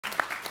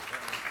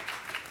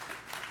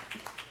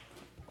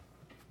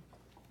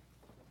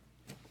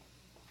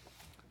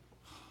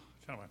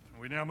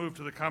We now move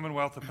to the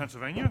Commonwealth of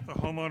Pennsylvania, the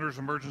Homeowners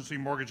Emergency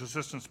Mortgage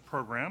Assistance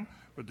Program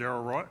with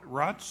Darrell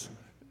Rotz,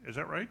 is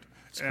that right?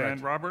 That's and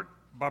correct. Robert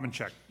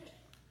Bobenchek.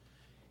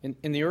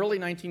 In the early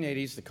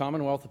 1980s, the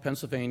Commonwealth of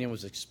Pennsylvania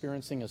was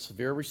experiencing a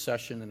severe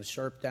recession and a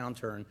sharp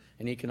downturn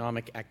in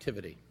economic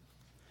activity.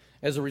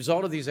 As a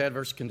result of these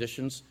adverse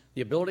conditions,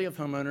 the ability of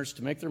homeowners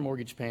to make their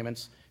mortgage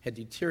payments had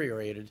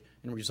deteriorated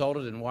and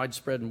resulted in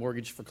widespread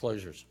mortgage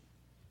foreclosures.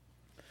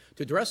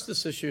 To address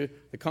this issue,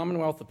 the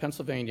Commonwealth of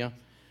Pennsylvania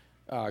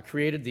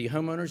created the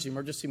Homeowners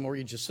Emergency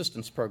Mortgage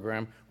Assistance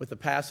Program with the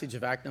passage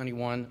of Act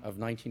 91 of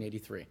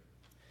 1983.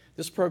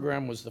 This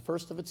program was the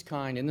first of its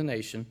kind in the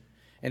nation,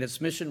 and its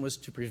mission was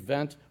to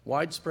prevent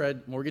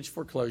widespread mortgage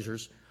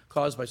foreclosures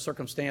caused by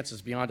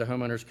circumstances beyond a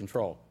homeowner's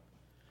control.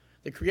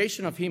 The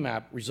creation of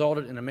HEMAP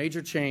resulted in a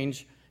major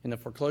change in the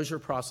foreclosure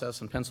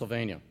process in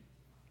Pennsylvania.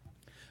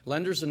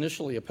 Lenders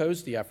initially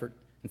opposed the effort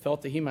and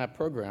felt the HEMAP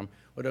program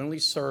would only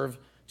serve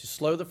to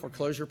slow the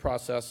foreclosure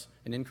process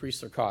and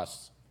increase their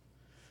costs.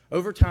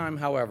 Over time,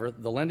 however,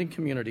 the lending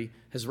community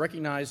has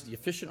recognized the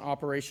efficient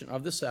operation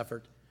of this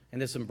effort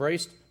and has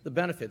embraced the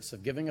benefits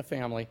of giving a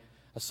family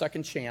a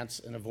second chance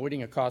and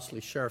avoiding a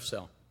costly sheriff's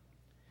sale.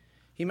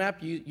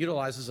 HEMAP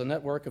utilizes a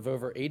network of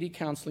over 80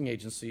 counseling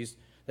agencies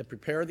that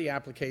prepare the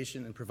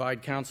application and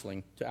provide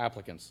counseling to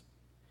applicants.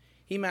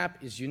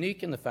 HEMAP is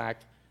unique in the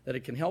fact that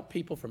it can help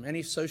people from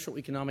any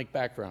social-economic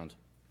background.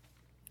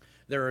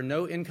 There are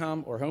no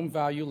income or home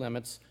value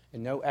limits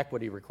and no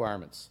equity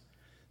requirements.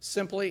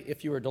 Simply,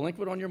 if you are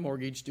delinquent on your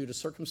mortgage due to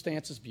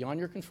circumstances beyond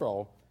your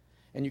control,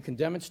 and you can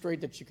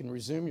demonstrate that you can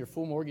resume your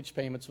full mortgage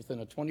payments within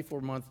a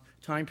 24-month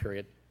time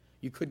period,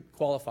 you could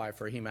qualify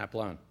for a HEMAP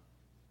loan.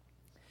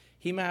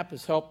 HEMAP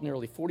has helped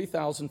nearly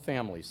 40,000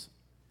 families.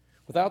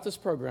 Without this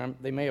program,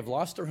 they may have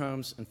lost their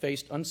homes and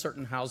faced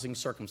uncertain housing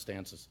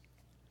circumstances.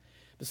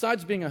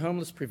 Besides being a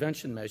homeless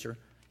prevention measure,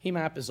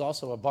 HEMAP is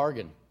also a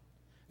bargain.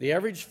 The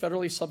average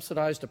federally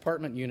subsidized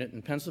apartment unit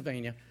in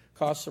Pennsylvania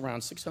costs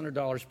around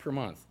 $600 per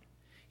month.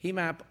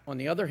 HEMAP, on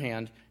the other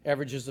hand,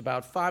 averages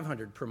about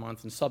 $500 per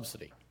month in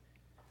subsidy.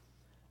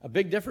 A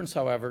big difference,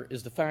 however,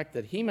 is the fact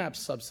that HEMAP's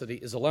subsidy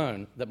is a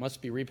loan that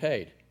must be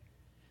repaid.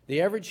 The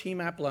average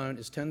HEMAP loan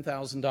is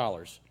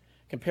 $10,000,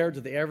 compared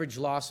to the average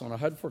loss on a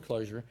HUD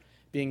foreclosure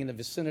being in the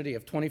vicinity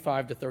of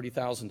 $25,000 to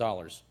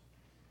 $30,000.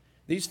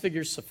 These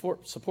figures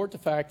support the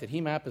fact that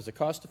HEMAP is a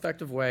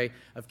cost-effective way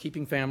of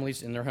keeping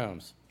families in their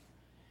homes.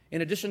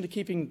 In addition to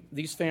keeping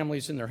these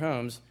families in their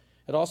homes,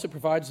 it also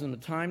provides them the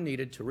time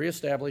needed to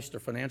reestablish their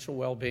financial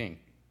well-being.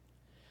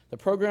 The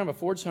program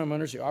affords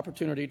homeowners the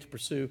opportunity to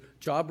pursue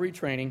job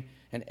retraining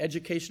and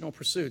educational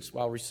pursuits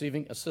while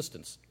receiving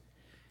assistance.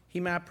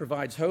 HEMAP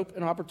provides hope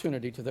and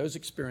opportunity to those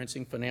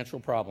experiencing financial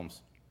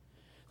problems.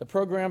 The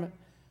program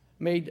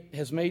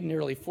has made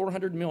nearly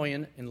 $400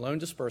 million in loan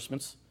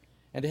disbursements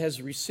and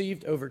has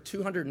received over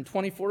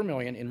 $224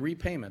 million in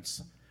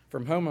repayments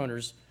from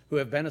homeowners who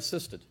have been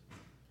assisted.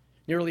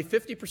 Nearly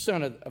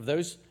 50% of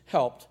those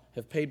helped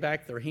have paid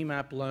back their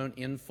HEMAP loan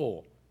in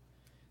full.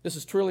 This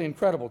is truly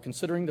incredible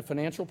considering the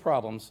financial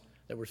problems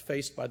that were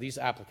faced by these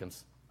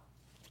applicants.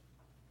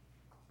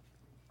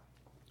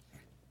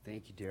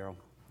 Thank you, Darrell.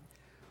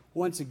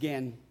 Once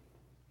again,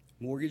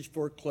 mortgage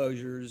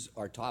foreclosures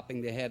are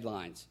topping the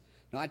headlines,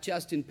 not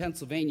just in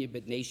Pennsylvania,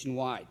 but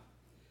nationwide.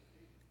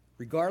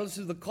 Regardless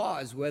of the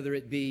cause, whether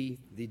it be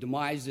the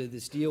demise of the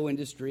steel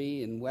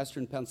industry in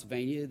western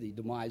Pennsylvania, the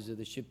demise of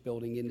the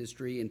shipbuilding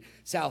industry in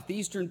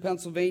southeastern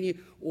Pennsylvania,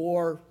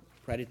 or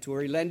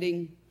predatory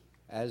lending,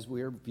 as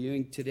we're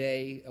viewing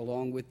today,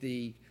 along with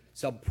the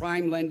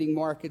subprime lending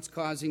markets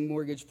causing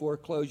mortgage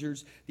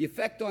foreclosures, the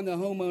effect on the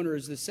homeowner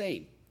is the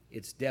same.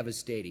 It's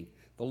devastating.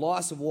 The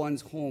loss of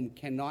one's home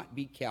cannot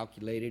be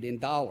calculated in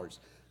dollars,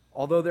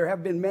 although there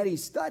have been many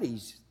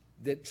studies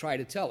that try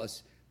to tell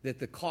us that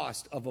the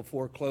cost of a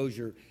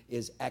foreclosure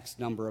is X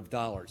number of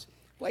dollars.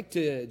 I'd like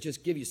to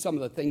just give you some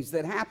of the things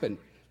that happen.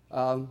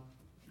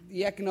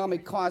 The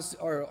economic costs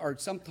are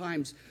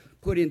sometimes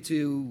put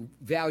into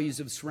values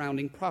of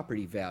surrounding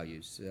property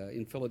values.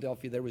 In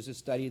Philadelphia, there was a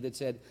study that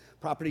said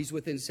properties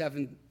within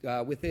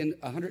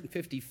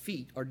 150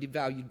 feet are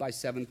devalued by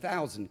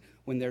 $7,000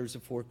 when there's a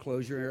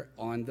foreclosure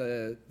on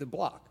the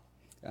block.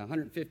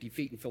 150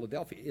 feet in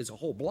Philadelphia is a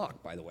whole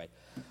block, by the way.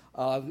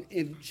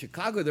 In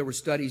Chicago, there were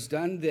studies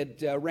done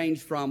that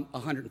ranged from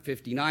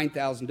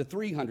 $159,000 to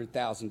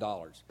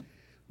 $300,000.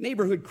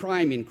 Neighborhood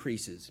crime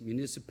increases.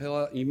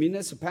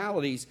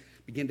 Municipalities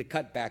begin to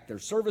cut back their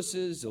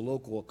services. The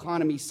local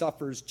economy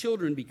suffers.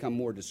 Children become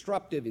more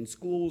disruptive in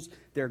schools.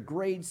 Their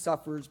grade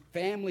suffers.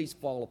 Families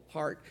fall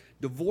apart.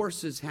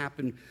 Divorces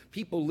happen.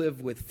 People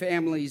live with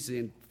families,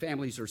 and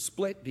families are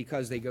split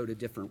because they go to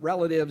different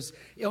relatives.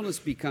 Illness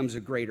becomes a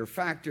greater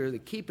factor. The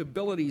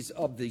capabilities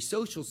of the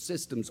social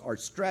systems are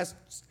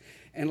stressed.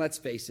 And let's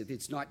face it,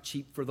 it's not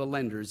cheap for the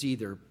lenders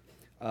either.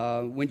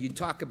 When you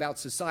talk about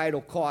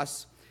societal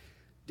costs,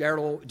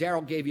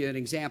 Darrell gave you an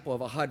example of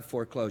a HUD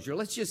foreclosure.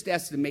 Let's just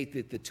estimate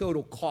that the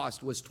total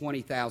cost was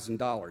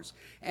 $20,000.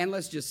 And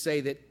let's just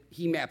say that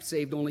HEMAP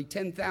saved only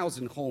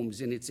 10,000 homes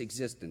in its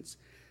existence.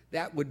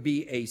 That would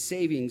be a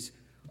savings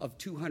of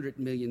 $200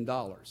 million.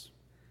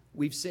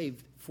 We've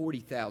saved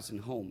 40,000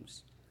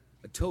 homes,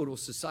 a total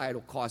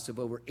societal cost of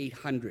over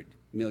 $800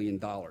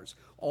 million,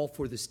 all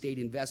for the state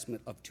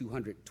investment of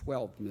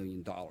 $212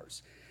 million.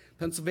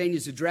 Pennsylvania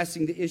is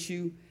addressing the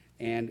issue,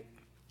 and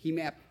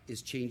HEMAP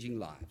is changing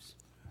lives.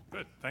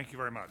 Good. Thank you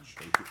very much.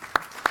 Thank you.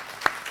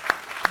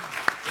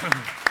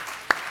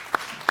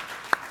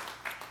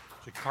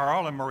 So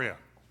Carl and Maria.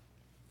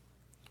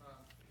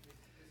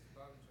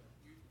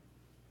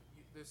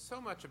 There's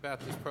so much about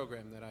this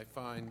program that I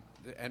find,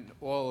 and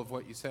all of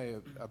what you say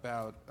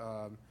about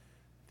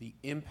the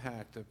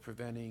impact of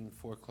preventing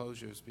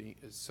foreclosures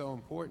is so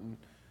important.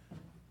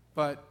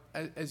 But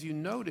as you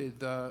noted,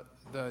 the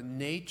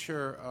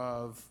nature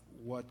of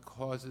what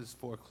causes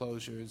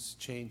foreclosures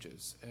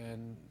changes,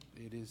 and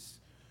it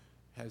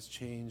has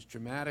changed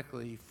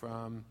dramatically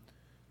from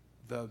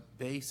the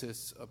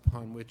basis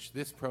upon which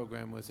this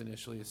program was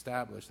initially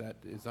established, that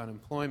is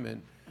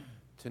unemployment,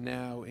 to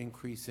now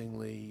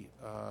increasingly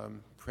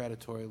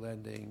predatory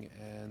lending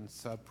and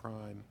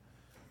subprime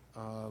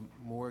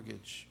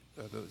mortgage,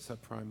 the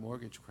subprime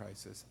mortgage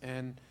crisis.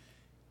 And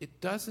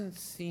it doesn't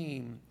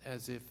seem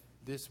as if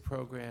this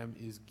program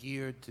is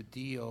geared to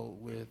deal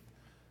with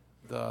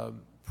the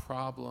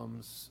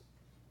problems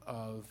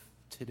of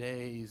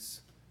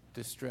today's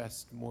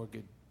distressed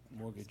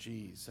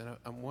mortgagees. And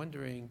I'm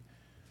wondering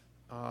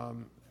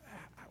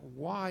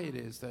why it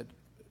is that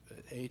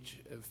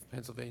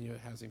Pennsylvania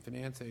Housing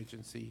Finance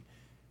Agency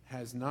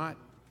has not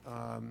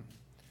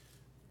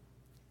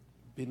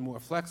been more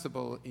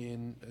flexible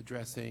in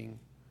addressing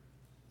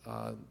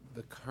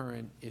the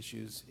current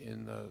issues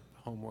in the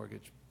home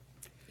mortgage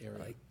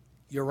area.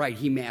 You're right,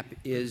 HEMAP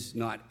is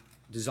not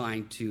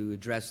designed to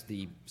address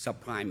the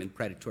subprime and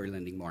predatory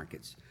lending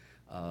markets.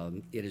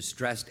 It is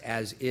stressed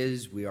as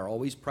is. We are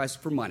always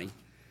pressed for money.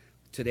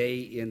 Today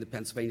in the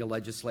Pennsylvania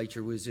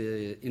legislature was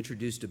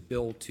introduced a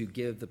bill to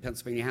give the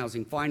Pennsylvania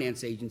Housing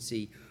Finance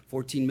Agency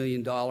 $14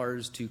 million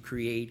to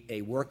create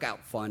a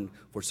workout fund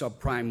for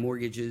subprime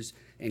mortgages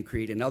and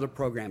create another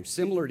program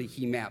similar to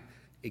HEMAP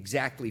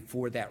exactly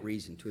for that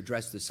reason, to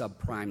address the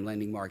subprime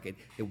lending market.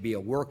 It will be a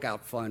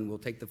workout fund. We'll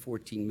take the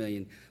 $14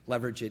 million,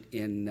 leverage it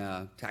in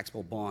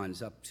taxable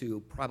bonds up to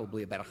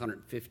probably about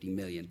 $150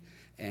 million,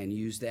 and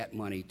use that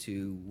money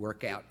to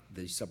work out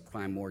the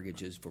subprime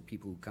mortgages for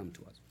people who come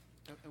to us.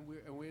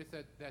 And where is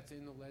that? That's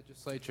in the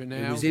legislature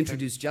now? It was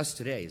introduced just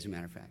today, as a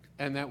matter of fact.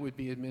 And that would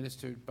be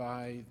administered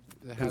by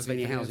the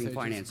Pennsylvania Housing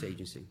Finance Finance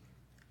Agency.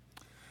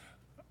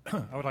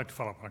 I would like to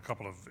follow up on a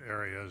couple of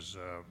areas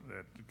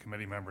that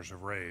committee members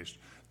have raised.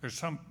 There's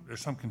some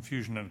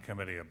confusion in the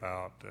committee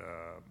about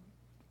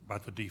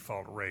the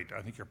default rate.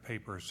 I think your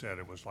paper said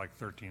it was like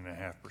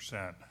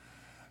 13.5%,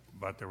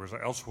 but there was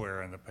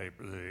elsewhere in the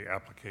paper, the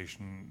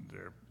application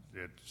there,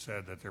 it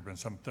said that there have been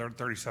some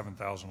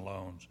 37,000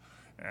 loans,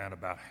 and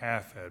about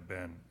half had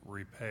been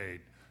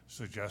repaid,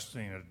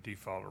 suggesting a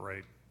default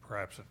rate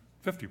perhaps at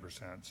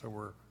 50%. So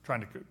we're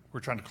trying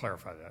to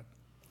clarify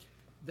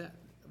that.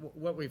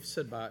 What we've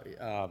said about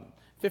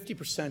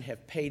 50%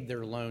 have paid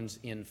their loans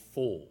in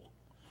full.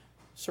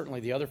 Certainly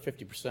the other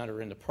 50%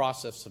 are in the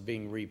process of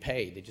being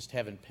repaid. They just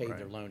haven't paid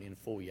their loan in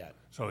full yet.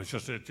 So it's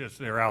just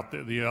they're out.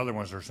 The other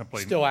ones are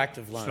simply Still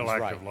active loans, Still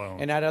active right.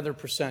 loans. And that other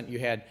percent you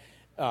had,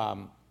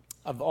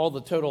 of all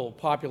the total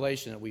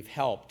population that we've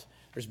helped,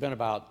 there's been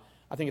about,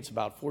 I think it's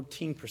about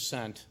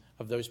 14%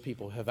 of those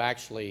people have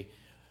actually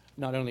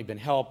not only been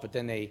helped, but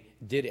then they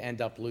did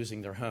end up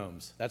losing their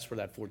homes. That's where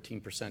that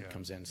 14%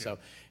 comes in. Yeah. So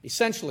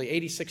essentially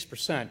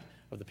 86%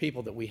 of the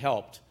people that we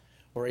helped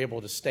were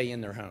able to stay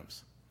in their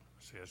homes.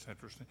 See, that's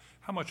interesting.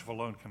 How much of a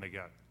loan can they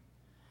get?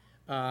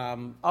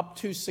 Up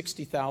to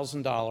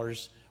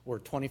 $60,000 or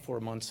 24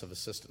 months of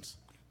assistance.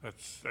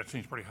 That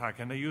seems pretty high.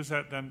 Can they use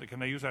that then? Can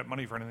they use that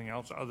money for anything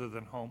else other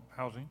than home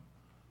housing?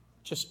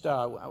 Just,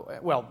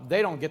 well,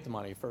 they don't get the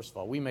money, first of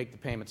all. We make the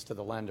payments to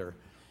the lender.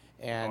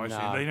 And,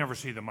 I see. They never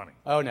see the money.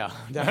 Oh, no,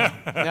 not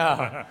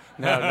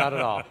at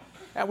all.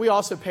 And we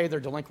also pay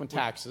their delinquent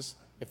taxes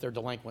if they're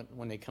delinquent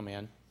when they come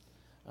in.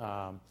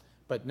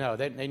 But no,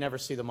 they never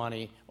see the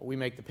money. We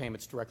make the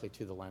payments directly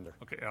to the lender.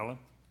 Okay, Ellen?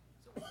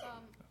 So,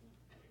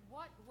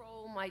 what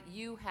role might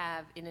you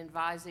have in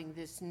advising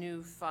this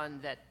new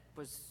fund that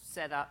was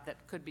set up,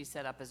 that could be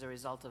set up as a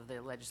result of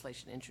the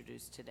legislation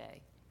introduced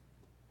today?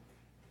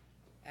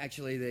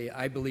 Actually,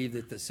 I believe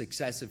that the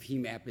success of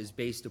HEMAP is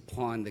based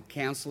upon the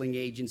counseling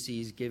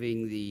agencies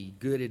giving the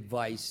good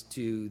advice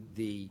to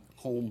the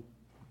home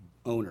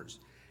owners.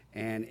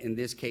 And in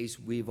this case,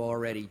 we've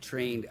already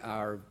trained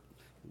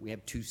we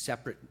have two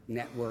separate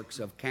networks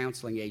of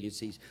counseling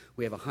agencies.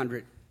 We have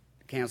 100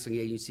 counseling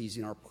agencies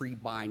in our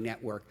pre-buy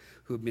network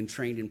who have been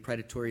trained in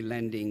predatory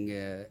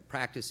lending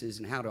practices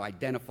and how to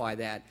identify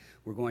that.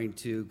 We're going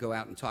to go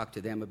out and talk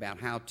to them about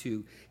how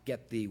to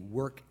get the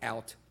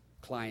workout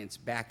clients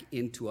back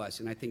into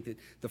us, and I think that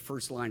the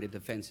first line of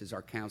defense is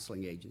our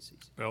counseling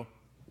agencies. Bill?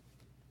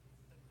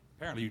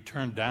 Apparently you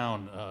turned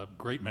down a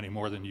great many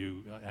more than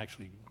you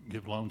actually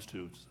give loans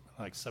to,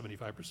 like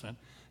 75%.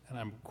 And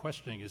I'm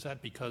questioning, is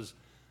that because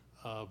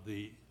of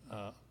the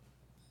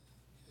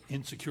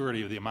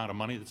insecurity of the amount of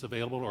money that's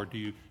available, or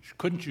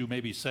couldn't you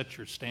maybe set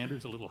your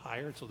standards a little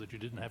higher so that you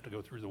didn't have to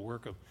go through the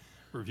work of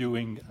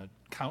reviewing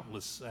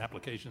countless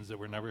applications that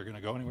were never going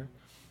to go anywhere?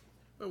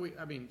 Well,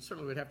 I mean,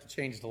 certainly we'd have to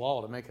change the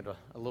law to make it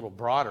a little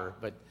broader,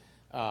 but,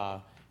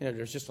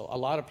 there's just a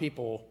lot of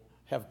people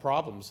have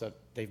problems that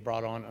they've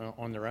brought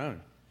on their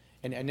own.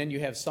 And then you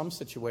have some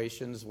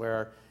situations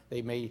where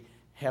they may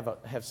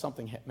have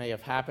something may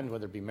have happened,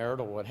 whether it be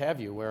marital or what have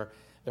you, where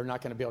they're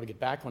not going to be able to get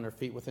back on their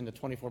feet within the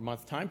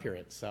 24-month time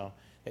period. So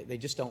they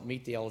just don't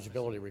meet the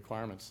eligibility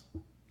requirements.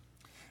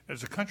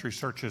 As the country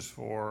searches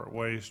for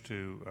ways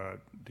to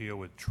deal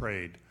with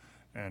trade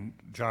and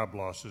job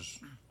losses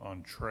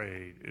on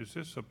trade, is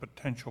this a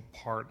potential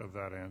part of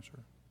that answer?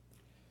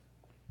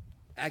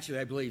 Actually,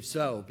 I believe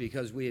so,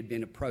 because we had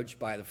been approached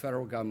by the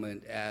federal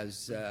government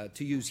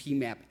to use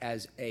HEMAP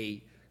as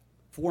a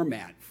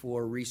format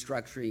for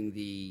restructuring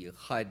the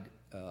HUD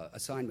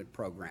assignment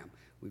program.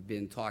 We've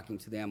been talking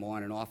to them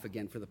on and off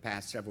again for the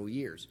past several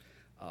years.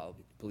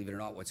 Believe it or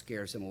not, what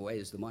scares them away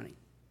is the money.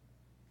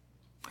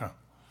 Huh.